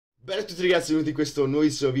Bella a tutti ragazzi, benvenuti in questo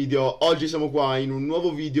nuovissimo video. Oggi siamo qua in un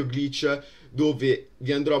nuovo video glitch dove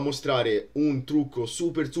vi andrò a mostrare un trucco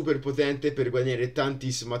super potente per guadagnare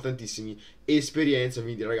tantissimi esperienza,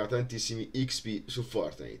 quindi raga, tantissimi XP su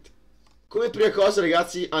Fortnite. Come prima cosa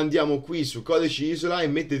ragazzi andiamo qui su codice isola e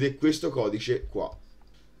mettete questo codice qua.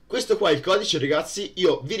 Questo qua è il codice ragazzi.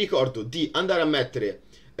 Io vi ricordo di andare a mettere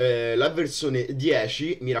la versione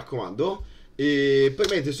 10, mi raccomando, e poi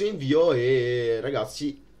mettete su invio e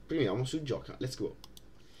ragazzi premiamo su gioca, let's go.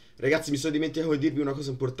 Ragazzi, mi sono dimenticato di dirvi una cosa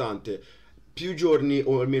importante. Più giorni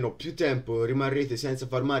o almeno più tempo rimarrete senza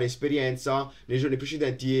farmare esperienza nei giorni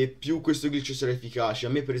precedenti e più questo glitch sarà efficace. A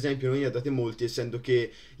me per esempio non ne ha date molti, essendo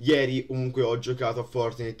che ieri comunque ho giocato a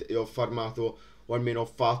Fortnite e ho farmato o almeno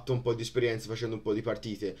ho fatto un po' di esperienza facendo un po' di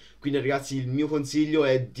partite. Quindi ragazzi il mio consiglio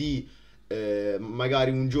è di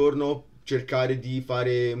magari un giorno cercare di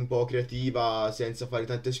fare un po' creativa senza fare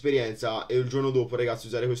tanta esperienza e il giorno dopo ragazzi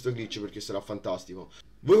usare questo glitch perché sarà fantastico.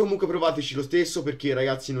 Voi comunque provateci lo stesso perché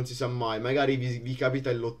ragazzi non si sa mai, magari vi capita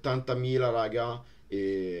l'80.000 raga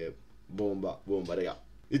e bomba raga.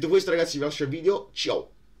 Detto questo ragazzi vi lascio il video,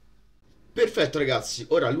 ciao. Perfetto ragazzi,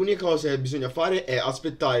 ora l'unica cosa che bisogna fare è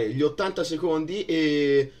aspettare gli 80 secondi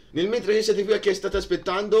e nel mentre che siete qui che state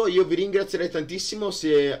aspettando io vi ringrazierei tantissimo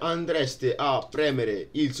se andreste a premere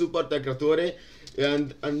il supporto al creatore e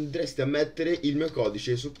andreste a mettere il mio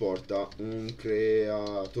codice supporta un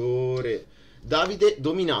creatore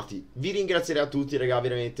DAVIDEDOMINATI. Vi ringrazierei a tutti raga,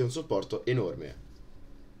 veramente un supporto enorme.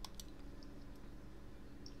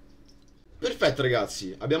 Perfetto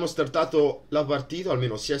ragazzi, abbiamo startato la partita, o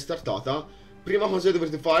almeno si è startata. Prima cosa che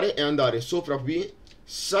dovrete fare è andare sopra qui,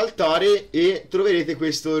 saltare e troverete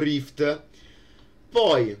questo rift.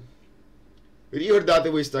 Poi ricordate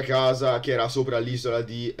questa casa che era sopra l'isola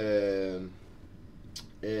di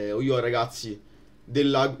io ragazzi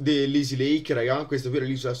dell'Easy Lake raga. Questa qui era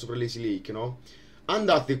l'isola sopra l'Easy Lake, no?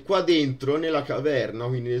 Andate qua dentro nella caverna,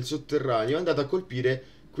 quindi nel sotterraneo, andate a colpire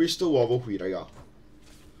questo uovo qui raga.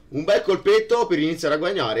 Un bel colpetto per iniziare a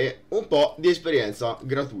guadagnare un po' di esperienza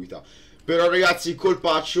gratuita. Però ragazzi il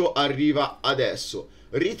colpaccio arriva adesso.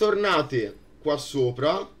 Ritornate qua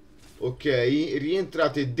sopra, ok?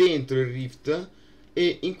 Rientrate dentro il rift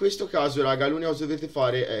e in questo caso raga l'unica cosa che dovete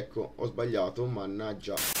fare, ecco, ho sbagliato,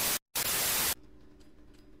 mannaggia.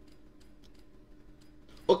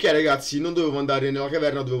 Ok ragazzi, non dovevo andare nella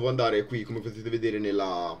caverna, dovevo andare qui, come potete vedere nel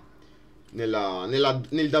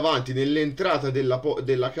davanti, nell'entrata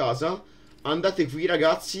della casa. Andate qui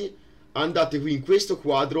ragazzi, andate qui in questo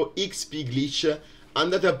quadro XP glitch,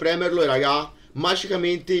 andate a premerlo e raga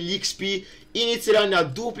magicamente gli XP inizieranno a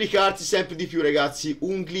duplicarsi sempre di più ragazzi.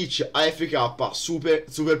 Un glitch AFK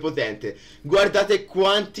super potente. Guardate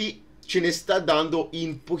quanti ce ne sta dando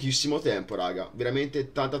in pochissimo tempo raga,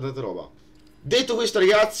 veramente tanta roba. Detto questo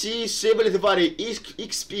ragazzi, se volete fare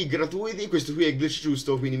XP gratuiti, questo qui è il glitch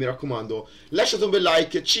giusto, quindi mi raccomando lasciate un bel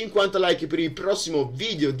like, 50 like per il prossimo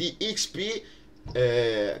video di XP.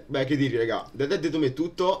 Beh, che dire raga, da Detto è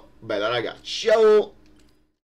tutto, bella raga, ciao.